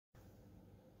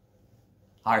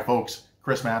Hi folks,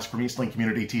 Chris Mask from Eastlink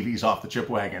Community TV's Off the Chip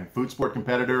Wagon. Food sport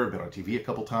competitor, been on TV a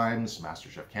couple times,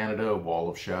 MasterChef Canada, Wall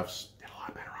of Chefs, did a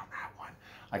lot better on that one.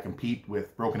 I compete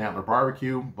with Broken Antler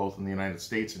Barbecue, both in the United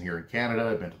States and here in Canada.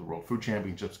 I've been to the World Food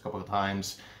Championships a couple of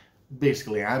times.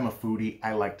 Basically, I'm a foodie,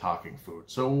 I like talking food.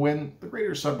 So when the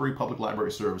Greater Sudbury Public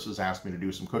Library Services asked me to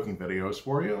do some cooking videos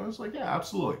for you, I was like, yeah,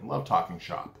 absolutely, love talking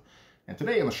shop. And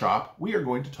today in the shop, we are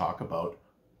going to talk about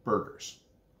burgers,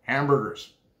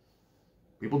 hamburgers.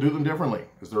 People do them differently.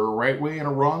 Is there a right way and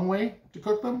a wrong way to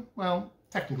cook them? Well,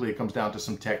 technically it comes down to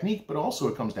some technique, but also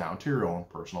it comes down to your own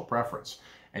personal preference.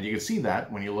 And you can see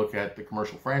that when you look at the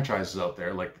commercial franchises out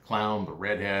there, like the Clown, the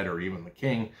Redhead, or even the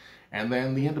King, and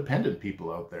then the independent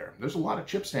people out there. There's a lot of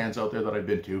chip stands out there that I've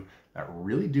been to that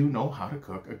really do know how to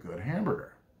cook a good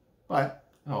hamburger. But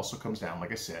it also comes down,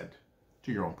 like I said,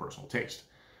 to your own personal taste.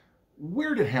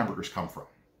 Where did hamburgers come from?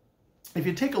 If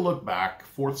you take a look back,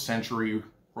 4th century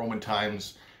Roman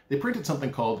times, they printed something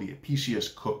called the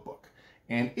Apicius Cookbook.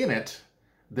 And in it,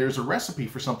 there's a recipe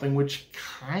for something which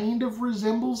kind of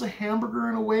resembles a hamburger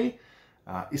in a way.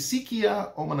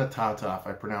 Isikia omanatata, if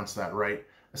I pronounced that right.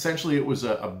 Essentially, it was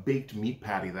a baked meat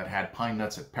patty that had pine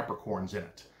nuts and peppercorns in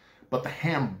it. But the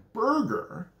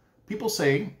hamburger, people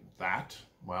say that,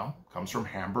 well, comes from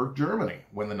Hamburg, Germany,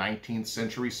 when the 19th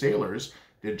century sailors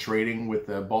did trading with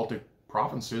the Baltic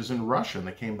provinces in Russia, and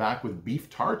they came back with beef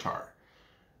tartare.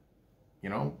 You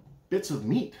know, bits of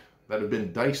meat that have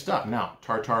been diced up. Now,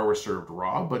 tartare was served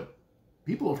raw, but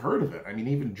people have heard of it. I mean,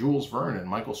 even Jules Verne and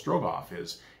Michael Strogoff,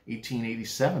 his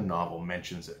 1887 novel,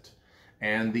 mentions it.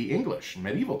 And the English, in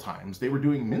medieval times, they were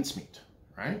doing mincemeat,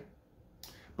 right?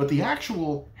 But the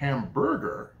actual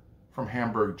hamburger from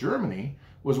Hamburg, Germany,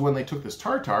 was when they took this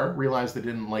tartare, realized they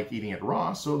didn't like eating it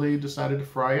raw, so they decided to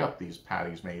fry up these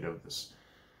patties made of this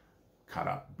cut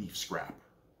up beef scrap.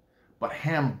 But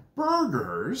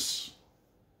hamburgers,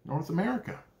 North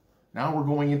America. Now we're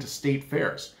going into state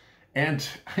fairs. And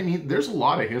I mean, there's a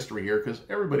lot of history here because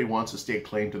everybody wants to stake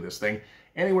claim to this thing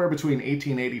anywhere between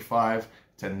 1885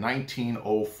 to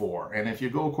 1904. And if you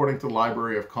go according to the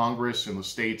Library of Congress in the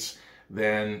States,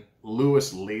 then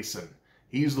Louis Layson,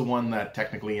 he's the one that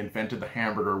technically invented the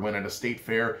hamburger when at a state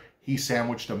fair, he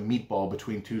sandwiched a meatball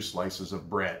between 2 slices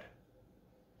of bread.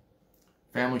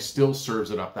 Family still serves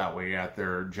it up that way at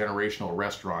their generational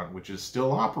restaurant, which is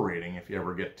still operating. If you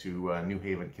ever get to New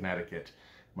Haven, Connecticut,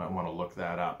 you might want to look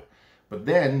that up. But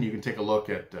then you can take a look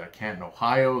at Canton,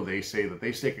 Ohio. They say that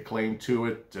they stake a claim to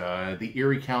it. The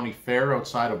Erie County Fair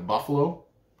outside of Buffalo,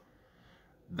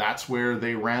 that's where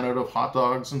they ran out of hot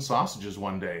dogs and sausages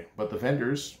one day. But the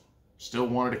vendors still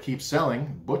wanted to keep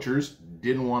selling. Butchers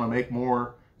didn't want to make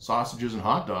more sausages and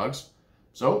hot dogs.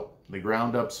 So they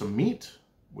ground up some meat,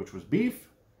 which was beef,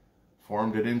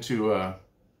 formed it into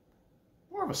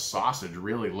more of a sausage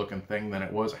really looking thing than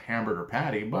it was a hamburger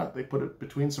patty, but they put it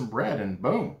between some bread and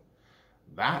boom,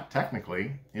 that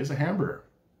technically is a hamburger.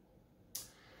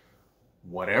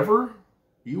 Whatever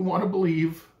you want to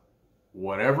believe,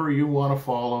 whatever you want to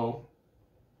follow,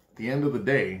 at the end of the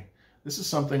day, this is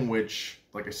something which,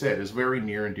 like I said, is very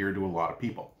near and dear to a lot of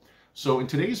people. So in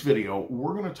today's video,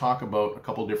 we're going to talk about a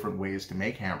couple different ways to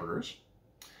make hamburgers.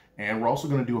 And we're also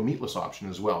going to do a meatless option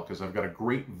as well, because I've got a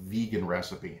great vegan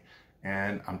recipe.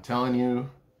 And I'm telling you,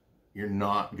 you're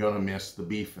not going to miss the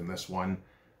beef in this one.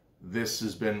 This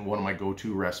has been one of my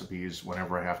go-to recipes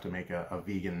whenever I have to make a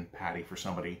vegan patty for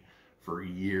somebody for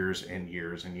years and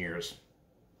years and years.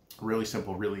 Really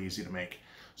simple, really easy to make.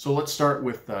 So let's start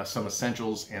with some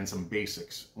essentials and some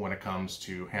basics when it comes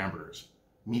to hamburgers.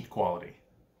 Meat quality.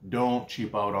 Don't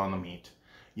cheap out on the meat.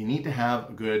 You need to have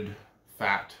a good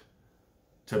fat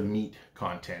to meat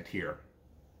content here.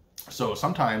 So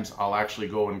sometimes I'll actually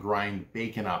go and grind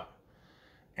bacon up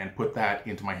and put that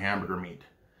into my hamburger meat.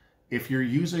 If you're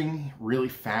using really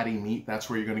fatty meat, that's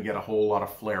where you're going to get a whole lot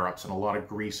of flare-ups and a lot of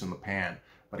grease in the pan.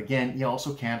 But again, you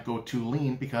also can't go too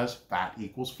lean because fat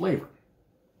equals flavor.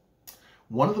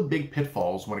 One of the big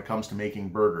pitfalls when it comes to making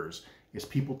burgers is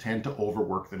people tend to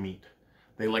overwork the meat.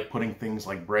 They like putting things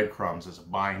like breadcrumbs as a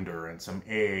binder and some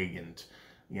egg and,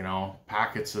 you know,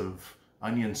 packets of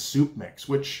onion soup mix,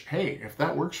 which, hey, if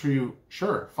that works for you,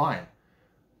 sure, fine.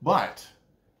 But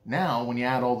now when you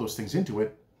add all those things into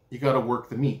it, you got to work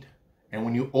the meat. And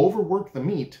when you overwork the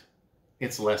meat,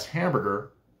 it's less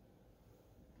hamburger,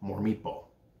 more meatball.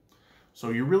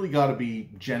 So you really got to be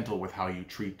gentle with how you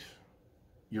treat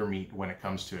your meat when it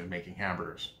comes to making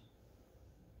hamburgers.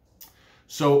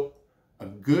 So a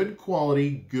good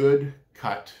quality, good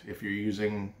cut, if you're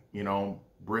using, you know,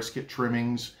 brisket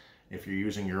trimmings, if you're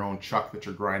using your own chuck that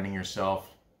you're grinding yourself,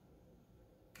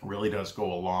 really does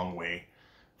go a long way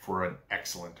for an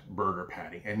excellent burger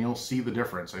patty. And you'll see the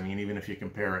difference. I mean, even if you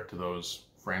compare it to those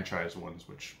franchise ones,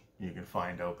 which you can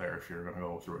find out there if you're going to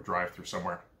go through a drive-through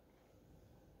somewhere.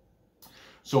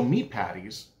 So meat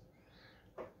patties,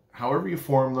 however you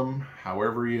form them,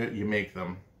 however you make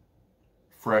them,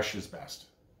 fresh is best.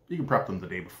 You can prep them the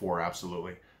day before,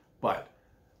 absolutely. But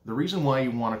the reason why you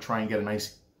want to try and get a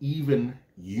nice, even,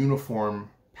 uniform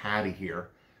patty here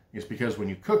is because when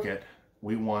you cook it,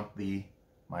 we want the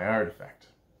Maillard effect.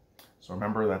 So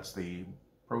remember, that's the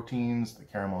proteins, the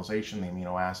caramelization, the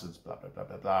amino acids, blah, blah, blah,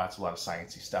 blah, blah. It's a lot of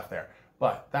sciencey stuff there.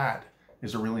 But that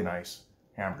is a really nice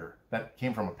hamburger. That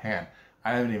came from a pan.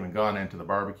 I haven't even gone into the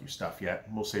barbecue stuff yet.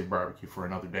 We'll save barbecue for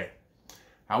another day.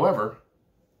 However,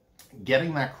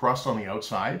 getting that crust on the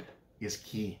outside is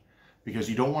key because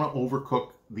you don't want to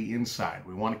overcook the inside.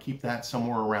 We want to keep that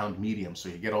somewhere around medium so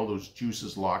you get all those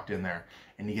juices locked in there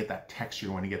and you get that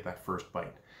texture when you get that first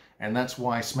bite. And that's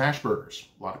why smash burgers,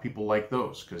 a lot of people like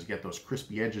those because you get those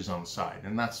crispy edges on the side.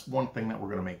 And that's one thing that we're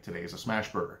going to make today is a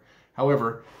smash burger.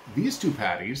 However, these two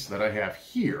patties that I have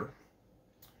here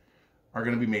are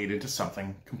going to be made into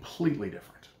something completely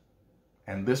different.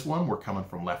 And this one, we're coming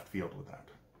from left field with that.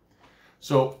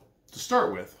 So to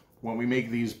start with, when we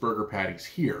make these burger patties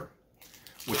here,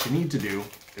 what you need to do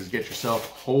is get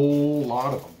yourself a whole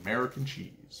lot of American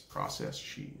cheese, processed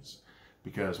cheese.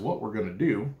 Because what we're going to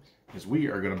do is we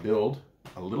are going to build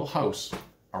a little house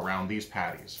around these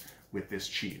patties with this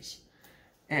cheese.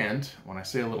 And when I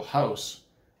say a little house,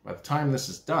 by the time this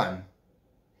is done,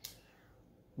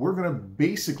 we're going to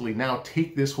basically now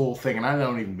take this whole thing, and I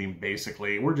don't even mean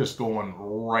basically, we're just going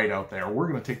right out there. We're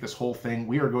going to take this whole thing,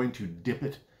 we are going to dip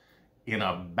it in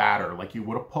a batter like you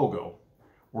would a pogo.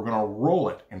 We're going to roll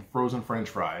it in frozen French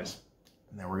fries,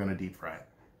 and then we're going to deep fry it.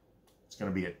 It's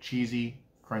going to be a cheesy,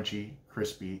 crunchy,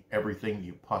 crispy, everything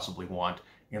you possibly want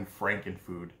in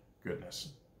Frankenfood goodness.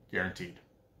 Guaranteed.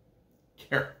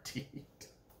 Guaranteed.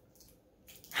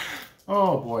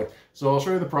 Oh boy. So I'll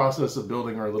show you the process of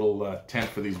building our little tent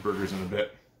for these burgers in a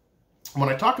bit. When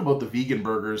I talk about the vegan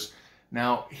burgers,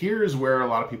 now here's where a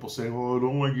lot of people say, well, I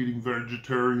don't like eating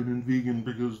vegetarian and vegan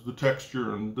because the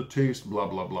texture and the taste, blah,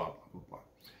 blah, blah, blah, blah, blah.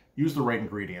 Use the right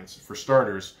ingredients. For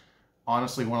starters,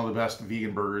 honestly, one of the best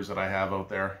vegan burgers that I have out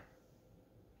there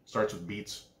starts with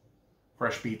beets.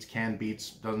 Fresh beets, canned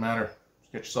beets, doesn't matter.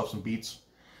 Just get yourself some beets.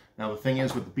 Now the thing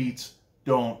is with the beets,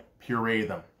 don't puree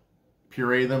them.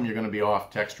 Puree them, you're going to be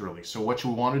off texturally. So what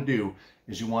you want to do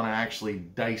is you want to actually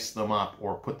dice them up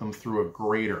or put them through a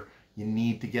grater. You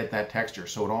need to get that texture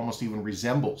so it almost even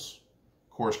resembles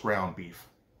coarse ground beef.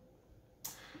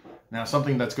 Now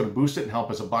something that's going to boost it and help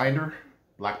as a binder,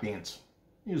 black beans.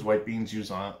 Use white beans,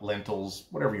 use lentils,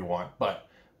 whatever you want. But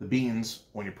the beans,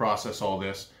 when you process all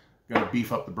this, going to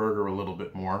beef up the burger a little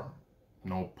bit more.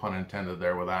 No pun intended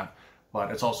there with that.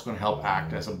 But it's also going to help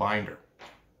act as a binder.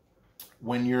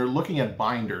 When you're looking at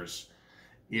binders,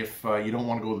 if you don't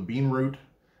want to go the bean route,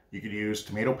 you could use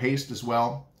tomato paste as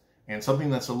well. And something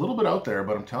that's a little bit out there,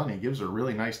 but I'm telling you, gives a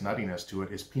really nice nuttiness to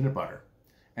it, is peanut butter.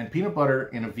 And peanut butter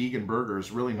in a vegan burger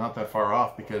is really not that far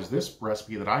off because this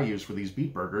recipe that I use for these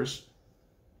Beet Burgers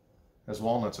has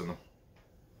walnuts in them.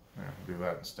 Yeah, I'll do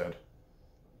that instead.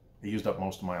 I used up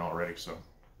most of mine already, so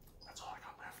that's all I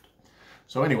got left.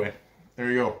 So anyway,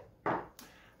 there you go.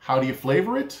 How do you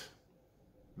flavor it?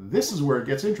 This is where it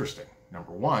gets interesting.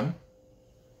 Number one,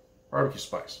 barbecue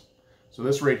spice. So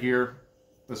this right here,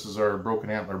 this is our broken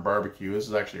antler barbecue. This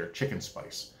is actually our chicken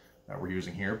spice that we're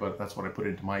using here, but that's what I put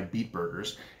into my Beet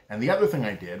Burgers. And the other thing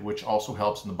I did, which also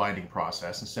helps in the binding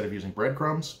process, instead of using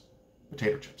breadcrumbs,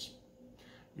 potato chips.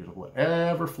 Use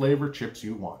whatever flavor chips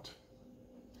you want.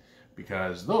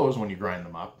 Because those, when you grind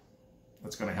them up,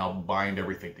 that's going to help bind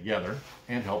everything together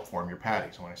and help form your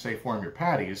patties. When I say form your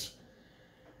patties,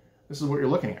 this is what you're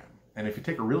looking at. And if you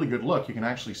take a really good look, you can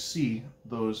actually see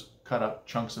those cut up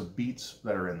chunks of beets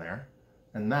that are in there.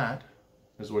 And that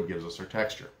is what gives us our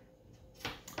texture.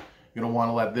 You're going to want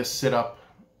to let this sit up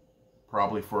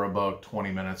probably for about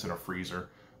 20 minutes in a freezer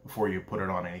before you put it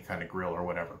on any kind of grill or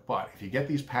whatever. But if you get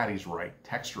these patties right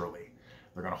texturally,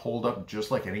 they're going to hold up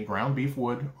just like any ground beef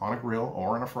would on a grill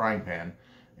or in a frying pan.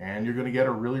 And you're going to get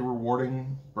a really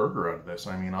rewarding burger out of this.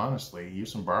 I mean, honestly,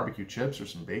 use some barbecue chips or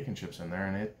some bacon chips in there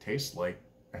and it tastes like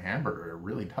a hamburger. It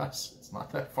really does. It's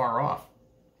not that far off.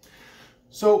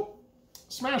 So,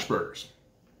 smash burgers.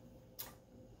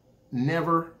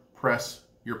 Never press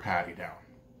your patty down,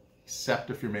 except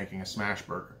if you're making a smash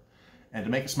burger. And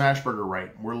to make a smash burger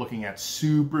right, we're looking at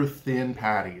super thin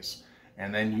patties.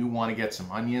 And then you want to get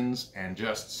some onions and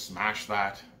just smash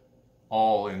that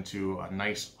all into a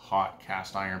nice hot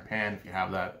cast iron pan if you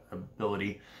have that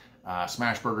ability.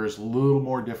 Smash burger is a little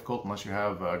more difficult unless you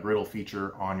have a griddle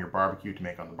feature on your barbecue to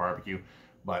make on the barbecue.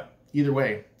 But either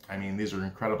way, I mean, these are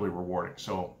incredibly rewarding.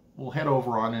 So we'll head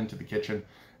over on into the kitchen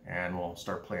and we'll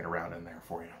start playing around in there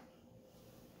for you.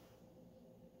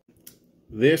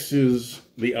 This is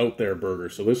the out there burger.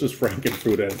 So this is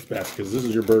Frankenfood at its best, because this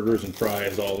is your burgers and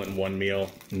fries all in one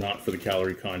meal, not for the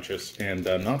calorie conscious, and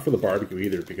not for the barbecue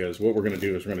either, because what we're going to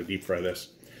do is we're going to deep fry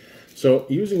this. So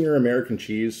using your American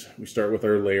cheese, we start with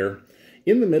our layer.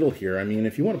 In the middle here, I mean,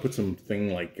 if you want to put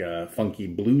something like funky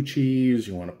blue cheese,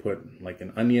 you want to put like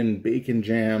an onion bacon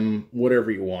jam,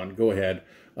 whatever you want, go ahead.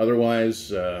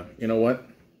 Otherwise, you know what?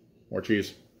 More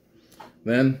cheese.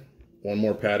 Then one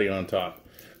more patty on top.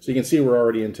 So you can see we're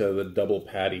already into the double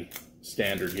patty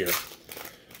standard here.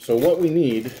 So what we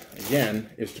need, again,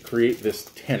 is to create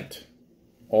this tent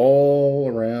all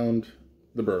around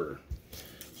the burger.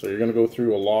 So you're going to go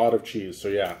through a lot of cheese. So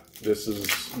yeah, this is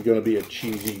going to be a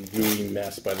cheesy, gooey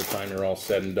mess by the time you're all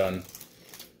said and done.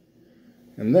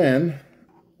 And then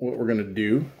what we're going to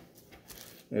do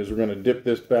is we're going to dip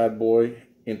this bad boy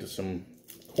into some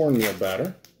cornmeal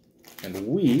batter. And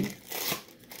we're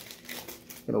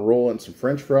going to roll in some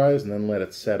French fries and then let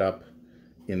it set up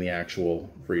in the actual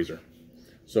freezer.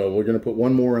 So we're going to put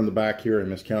one more in the back here. I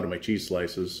miscounted my cheese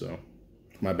slices, so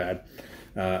my bad.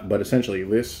 But essentially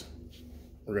this,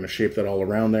 we're going to shape that all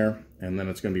around there, and then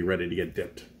it's going to be ready to get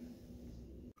dipped.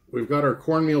 We've got our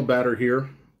cornmeal batter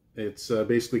here. It's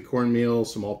basically cornmeal,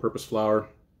 some all-purpose flour.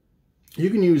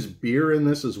 You can use beer in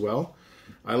this as well.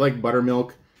 I like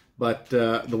buttermilk. But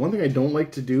the one thing I don't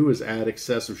like to do is add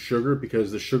excessive sugar,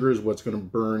 because the sugar is what's going to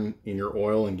burn in your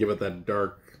oil and give it that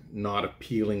dark, not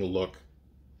appealing look.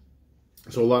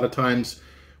 So a lot of times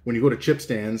when you go to chip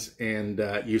stands and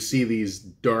you see these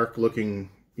dark looking,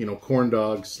 you know, corn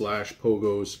dogs slash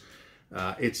pogos,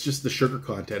 it's just the sugar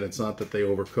content. It's not that they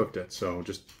overcooked it. So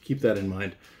just keep that in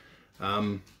mind.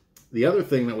 The other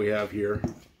thing that we have here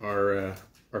are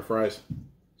our fries.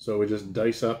 So we just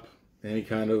dice up any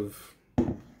kind of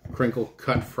crinkle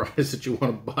cut fries that you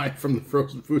want to buy from the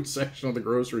frozen food section of the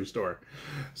grocery store.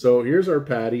 So here's our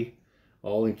patty,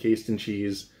 all encased in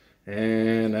cheese,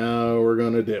 and now we're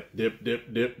gonna dip,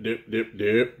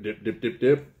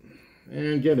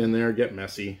 and get in there, get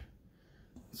messy.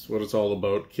 That's what it's all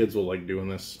about. Kids will like doing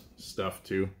this stuff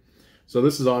too. So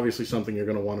this is obviously something you're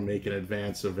gonna want to make in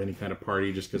advance of any kind of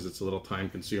party, just because it's a little time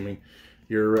consuming.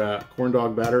 Your corn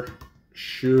dog batter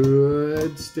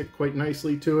should stick quite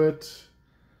nicely to it.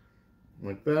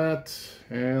 Like that,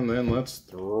 and then let's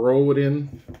throw it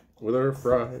in with our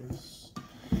fries.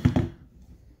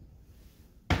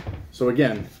 So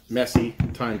again, messy,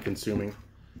 time consuming,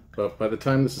 but by the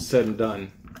time this is said and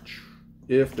done,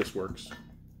 if this works,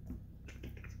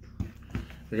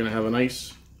 you're gonna have a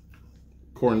nice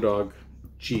corn dog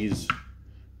cheese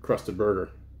crusted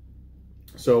burger.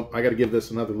 So I got to give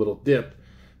this another little dip,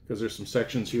 because there's some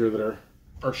sections here that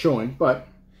are showing, but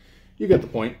you get the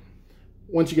point.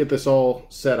 Once you get this all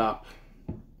set up,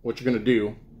 what you're going to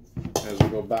do as we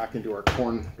go back into our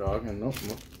corn dog, and no,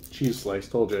 cheese slice,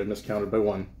 told you I miscounted by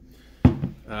one.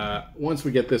 Once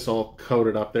we get this all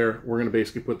coated up there, we're going to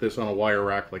basically put this on a wire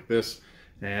rack like this,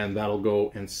 and that'll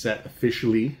go and set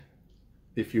officially,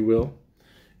 if you will,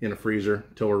 in a freezer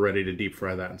until we're ready to deep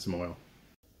fry that in some oil.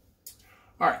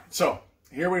 All right, so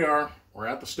here we are. We're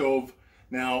at the stove.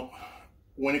 Now,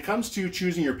 when it comes to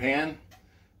choosing your pan,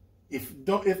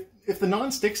 if the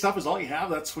non-stick stuff is all you have,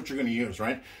 that's what you're going to use,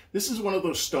 right? This is one of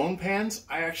those stone pans.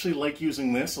 I actually like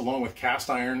using this along with cast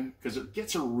iron, because it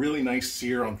gets a really nice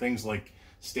sear on things like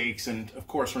steaks, and of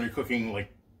course when you're cooking,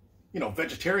 like, you know,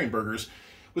 vegetarian burgers.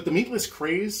 With the meatless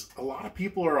craze, a lot of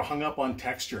people are hung up on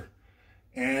texture,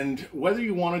 and whether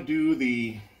you want to do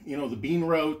the, you know, the bean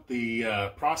route,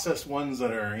 the processed ones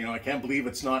that are, you know, I can't believe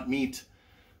it's not meat,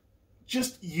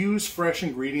 just use fresh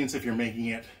ingredients if you're making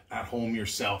it at home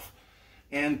yourself.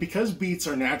 And because beets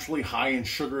are naturally high in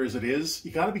sugar as it is,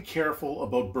 you got to be careful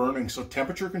about burning. So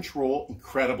temperature control,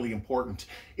 incredibly important.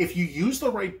 If you use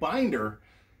the right binder,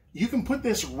 you can put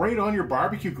this right on your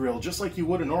barbecue grill, just like you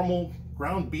would a normal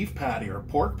ground beef patty or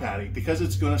pork patty, because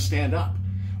it's going to stand up.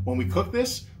 When we cook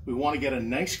this, we want to get a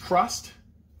nice crust,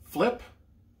 flip,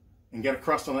 and get a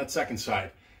crust on that second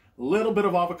side. A little bit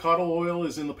of avocado oil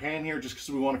is in the pan here, just because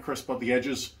we want to crisp up the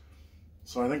edges.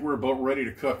 So I think we're about ready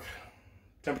to cook.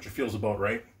 Temperature feels about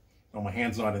right. No, my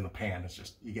hand's not in the pan. It's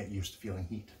just, you get used to feeling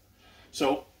heat.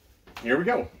 So here we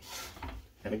go.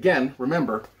 And again,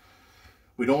 remember,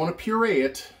 we don't want to puree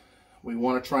it. We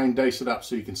want to try and dice it up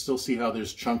so you can still see how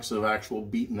there's chunks of actual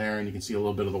beet in there, and you can see a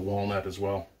little bit of the walnut as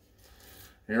well.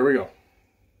 Here we go.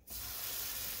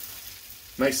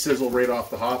 Nice sizzle right off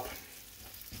the hop.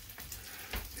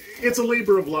 It's a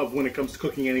labor of love when it comes to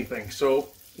cooking anything. So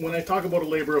when I talk about a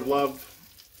labor of love,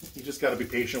 you just got to be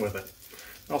patient with it.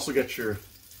 Also make sure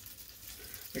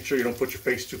you don't put your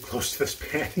face too close to this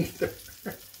pan either.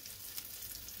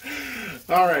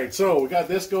 All right, so we got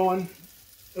this going.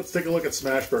 Let's take a look at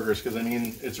smash burgers, because I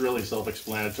mean, it's really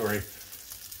self-explanatory.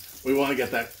 We want to get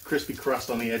that crispy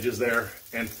crust on the edges there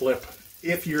and flip.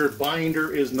 If your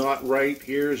binder is not right,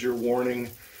 here's your warning.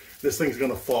 This thing's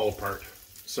going to fall apart.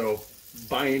 So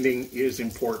binding is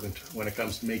important when it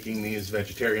comes to making these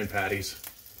vegetarian patties.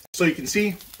 So you can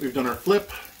see we've done our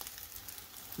flip.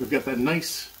 We've got that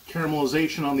nice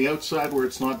caramelization on the outside where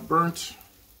it's not burnt.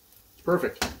 It's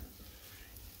perfect.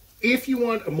 If you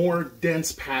want a more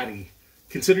dense patty,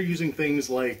 consider using things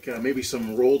like maybe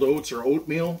some rolled oats or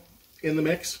oatmeal in the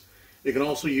mix. You can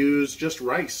also use just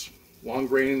rice, long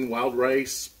grain, wild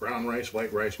rice, brown rice,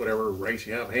 white rice, whatever rice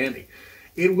you have handy.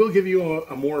 It will give you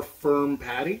a more firm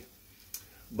patty,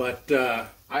 but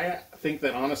I think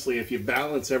that honestly, if you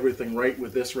balance everything right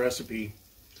with this recipe,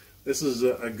 this is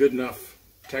a good enough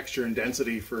texture and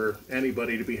density for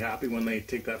anybody to be happy when they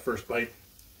take that first bite.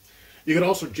 You could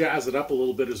also jazz it up a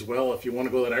little bit as well if you want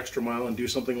to go that extra mile and do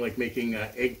something like making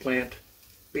eggplant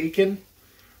bacon.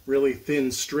 Really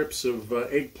thin strips of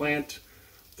eggplant,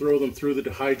 throw them through the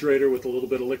dehydrator with a little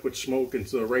bit of liquid smoke and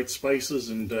the right spices,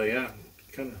 and yeah,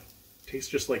 kind of tastes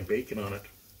just like bacon on it.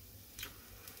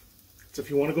 So if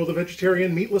you want to go the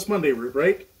vegetarian Meatless Monday route,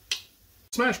 right?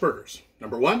 Smash burgers.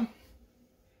 Number one,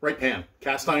 right pan.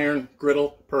 Cast iron,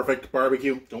 griddle, perfect.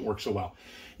 Barbecue, don't work so well.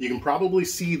 You can probably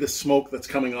see the smoke that's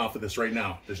coming off of this right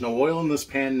now. There's no oil in this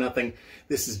pan, nothing.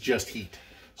 This is just heat.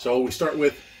 So we start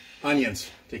with onions.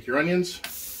 Take your onions,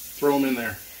 throw them in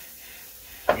there.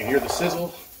 You can hear the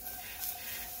sizzle.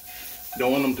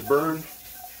 Don't want them to burn.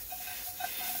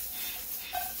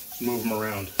 Just move them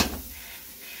around.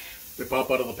 They pop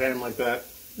out of the pan like that,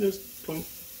 just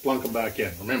plunk them back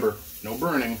in. Remember, no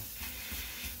burning.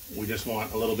 We just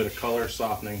want a little bit of color,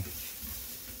 softening,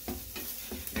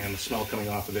 and the smell coming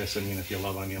off of this. I mean, if you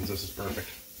love onions, this is perfect.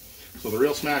 So the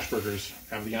real smash burgers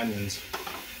have the onions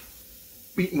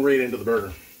beaten right into the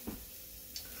burger.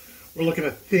 We're looking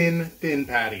at thin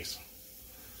patties.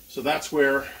 So that's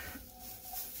where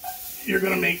you're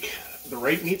going to make the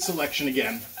right meat selection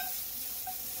again.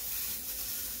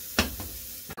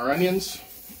 Our onions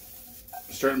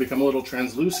are starting to become a little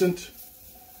translucent,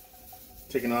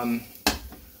 taking on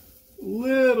a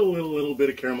little bit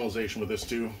of caramelization with this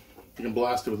too. You can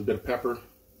blast it with a bit of pepper,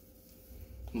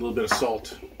 a little bit of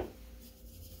salt.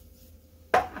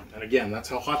 And again, that's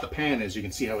how hot the pan is. You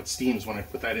can see how it steams when I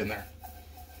put that in there.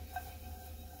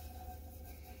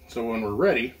 So when we're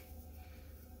ready,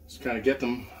 just kind of get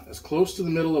them as close to the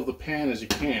middle of the pan as you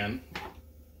can.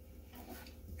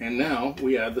 And now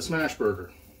we add the smash burger.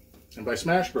 And by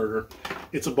smash burger,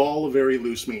 it's a ball of very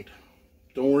loose meat.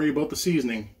 Don't worry about the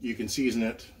seasoning. You can season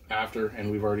it after,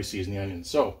 and we've already seasoned the onions.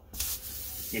 So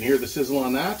you can hear the sizzle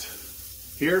on that.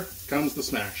 Here comes the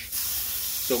smash.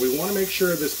 So we want to make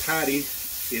sure this patty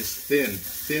is thin,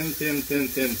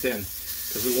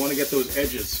 because we want to get those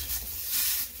edges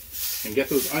and get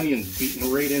those onions beaten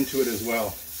right into it as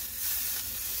well.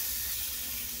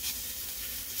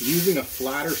 Using a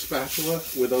flatter spatula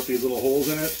without these little holes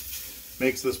in it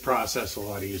makes this process a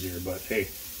lot easier, but hey,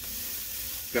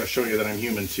 got to show you that I'm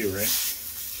human too, right?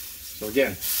 So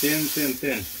again, thin,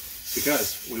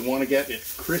 because we want to get it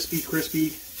crispy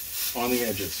on the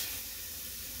edges.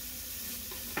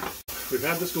 We've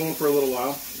had this going for a little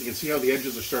while. You can see how the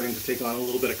edges are starting to take on a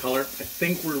little bit of color. I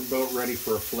think we're about ready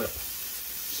for a flip.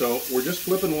 So we're just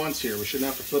flipping once here. We shouldn't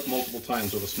have to flip multiple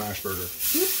times with a smash burger.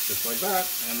 Just like that,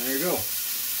 and there you go.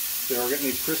 So we're getting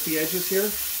these crispy edges here.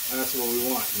 That's what we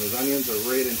want. And those onions are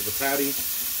right into the patty.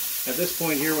 At this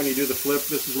point here, when you do the flip,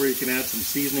 this is where you can add some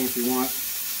seasoning if you want.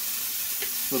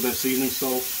 A little bit of seasoning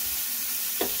salt.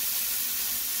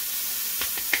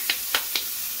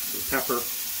 Pepper.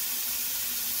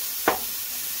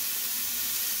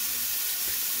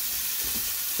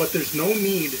 But there's no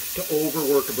need to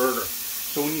overwork a burger.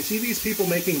 So when you see these people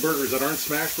making burgers that aren't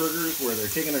smash burgers, where they're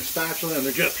taking their spatula and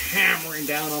they're just hammering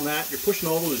down on that, you're pushing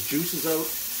all those juices out,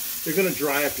 you're going to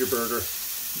dry up your burger.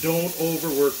 Don't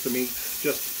overwork the meat.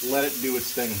 Just let it do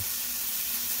its thing.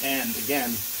 And again,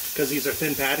 because these are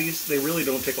thin patties, they really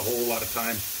don't take a whole lot of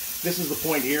time. This is the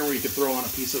point here where you can throw on a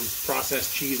piece of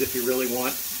processed cheese if you really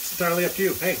want. It's entirely up to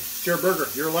you. Hey, it's your burger,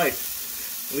 your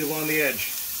life. Leave on the edge.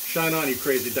 Shine on, you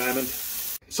crazy diamond.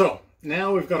 So,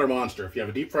 now we've got our monster. If you have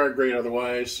a deep fryer, great.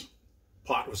 Otherwise,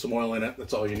 pot with some oil in it.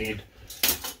 That's all you need.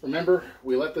 Remember,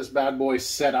 we let this bad boy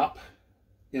set up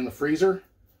in the freezer.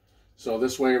 So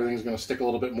this way everything's going to stick a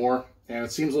little bit more. And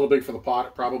it seems a little big for the pot.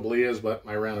 It probably is, but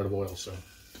I ran out of oil, so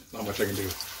not much I can do.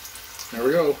 There we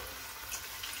go.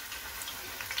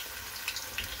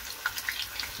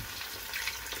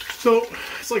 So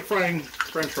it's like frying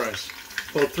French fries.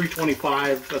 About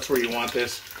 325, that's where you want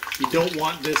this. You don't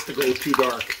want this to go too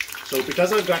dark. So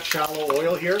because I've got shallow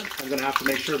oil here, I'm going to have to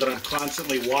make sure that I'm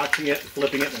constantly watching it,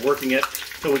 flipping it, and working it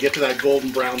until we get to that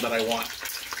golden brown that I want.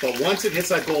 But once it hits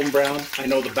that golden brown, I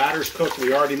know the batter's cooked.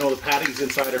 We already know the patties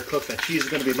inside are cooked. That cheese is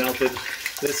going to be melted.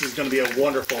 This is going to be a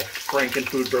wonderful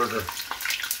Frankenfood burger.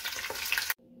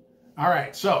 All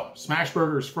right, so smash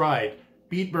burgers fried,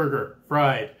 beet burger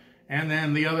fried, and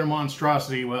then the other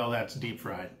monstrosity, well, that's deep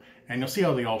fried. And you'll see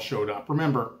how they all showed up.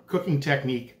 Remember, cooking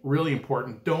technique, really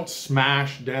important. Don't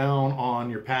smash down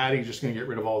on your patty. You're just going to get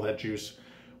rid of all that juice.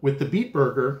 With the beet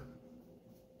burger,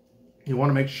 you want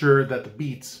to make sure that the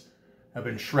beets have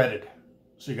been shredded.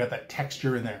 So you got that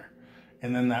texture in there.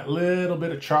 And then that little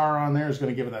bit of char on there is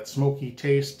going to give it that smoky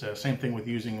taste. Same thing with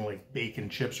using like bacon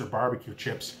chips or barbecue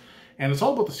chips. And it's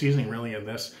all about the seasoning really in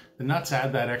this. The nuts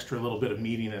add that extra little bit of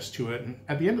meatiness to it. And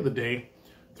at the end of the day,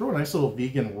 throw a nice little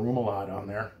vegan remoulade on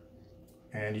there.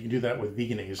 And you can do that with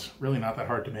veganese. Really not that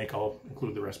hard to make. I'll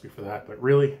include the recipe for that. But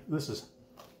really, this is,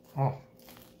 oh,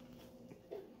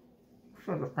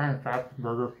 such a fantastic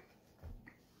burger.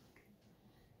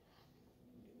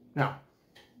 Now,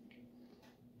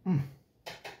 it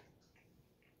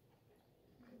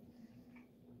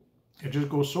just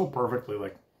goes so perfectly.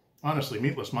 Like, honestly,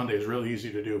 Meatless Monday is really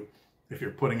easy to do if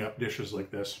you're putting up dishes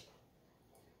like this.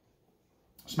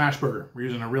 Smash burger. We're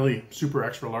using a really super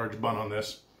extra large bun on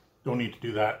this. Don't need to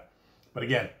do that. But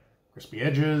again, crispy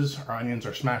edges, our onions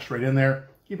are smashed right in there.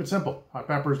 Keep it simple. Hot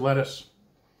peppers, lettuce,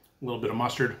 a little bit of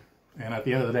mustard, and at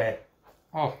the end of the day,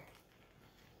 oh,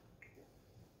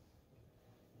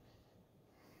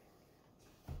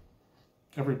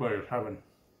 everybody is having.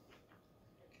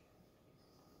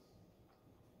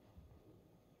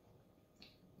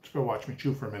 Let's go watch me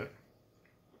chew for a minute.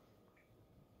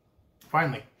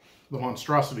 Finally, the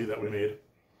monstrosity that we made.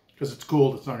 Because it's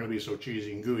cooled, it's not going to be so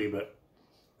cheesy and gooey, but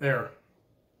there.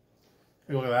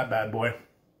 Hey, look at that bad boy.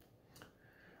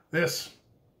 This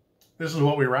is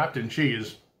what we wrapped in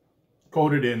cheese,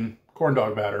 coated in corn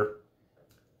dog batter,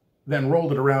 then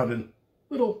rolled it around in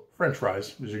little French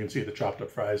fries, as you can see, the chopped up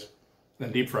fries,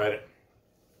 then deep fried it.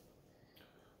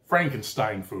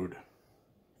 Frankenstein food.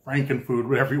 Frankenfood,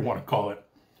 whatever you want to call it.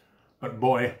 But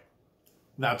boy,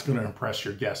 that's going to impress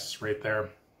your guests right there.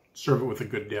 Serve it with a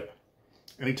good dip.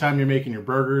 Anytime you're making your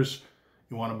burgers,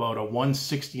 you want about a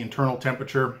 160 internal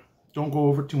temperature. Don't go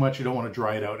over too much. You don't want to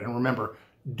dry it out. And remember,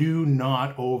 do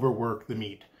not overwork the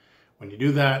meat. When you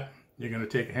do that, you're going to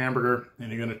take a hamburger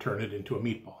and you're going to turn it into a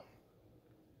meatball.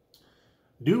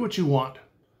 Do what you want.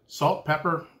 Salt,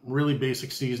 pepper, really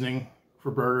basic seasoning for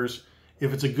burgers.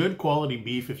 If it's a good quality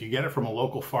beef, if you get it from a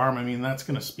local farm, I mean, that's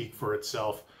going to speak for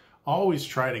itself. Always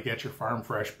try to get your farm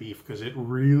fresh beef because it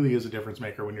really is a difference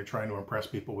maker when you're trying to impress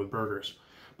people with burgers.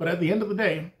 But at the end of the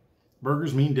day,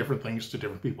 burgers mean different things to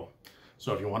different people.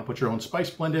 So if you want to put your own spice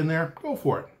blend in there, go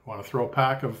for it. You want to throw a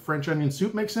pack of French onion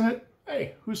soup mix in it?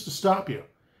 Hey, who's to stop you?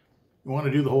 You want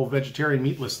to do the whole vegetarian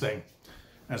meatless thing.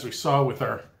 As we saw with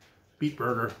our beet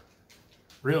burger,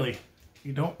 really,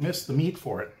 you don't miss the meat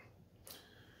for it.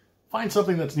 Find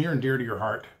something that's near and dear to your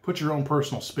heart. Put your own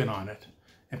personal spin on it.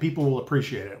 And people will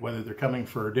appreciate it, whether they're coming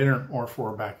for dinner or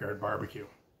for a backyard barbecue.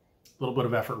 A little bit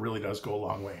of effort really does go a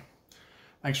long way.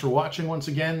 Thanks for watching once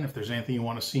again. If there's anything you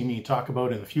want to see me talk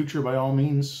about in the future, by all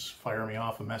means, fire me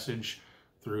off a message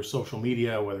through social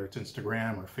media, whether it's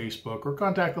Instagram or Facebook, or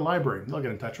contact the library. They'll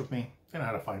get in touch with me. They know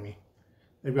how to find me.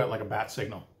 They've got like a bat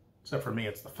signal. Except for me,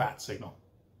 it's the fat signal.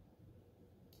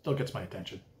 Still gets my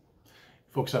attention.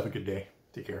 Folks, have a good day.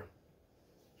 Take care.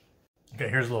 Okay,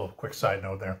 here's a little quick side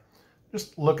note there.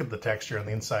 Just look at the texture on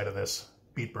the inside of this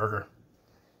beet burger.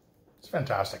 It's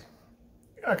fantastic.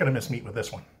 You're not going to miss meat with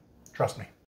this one. Trust me.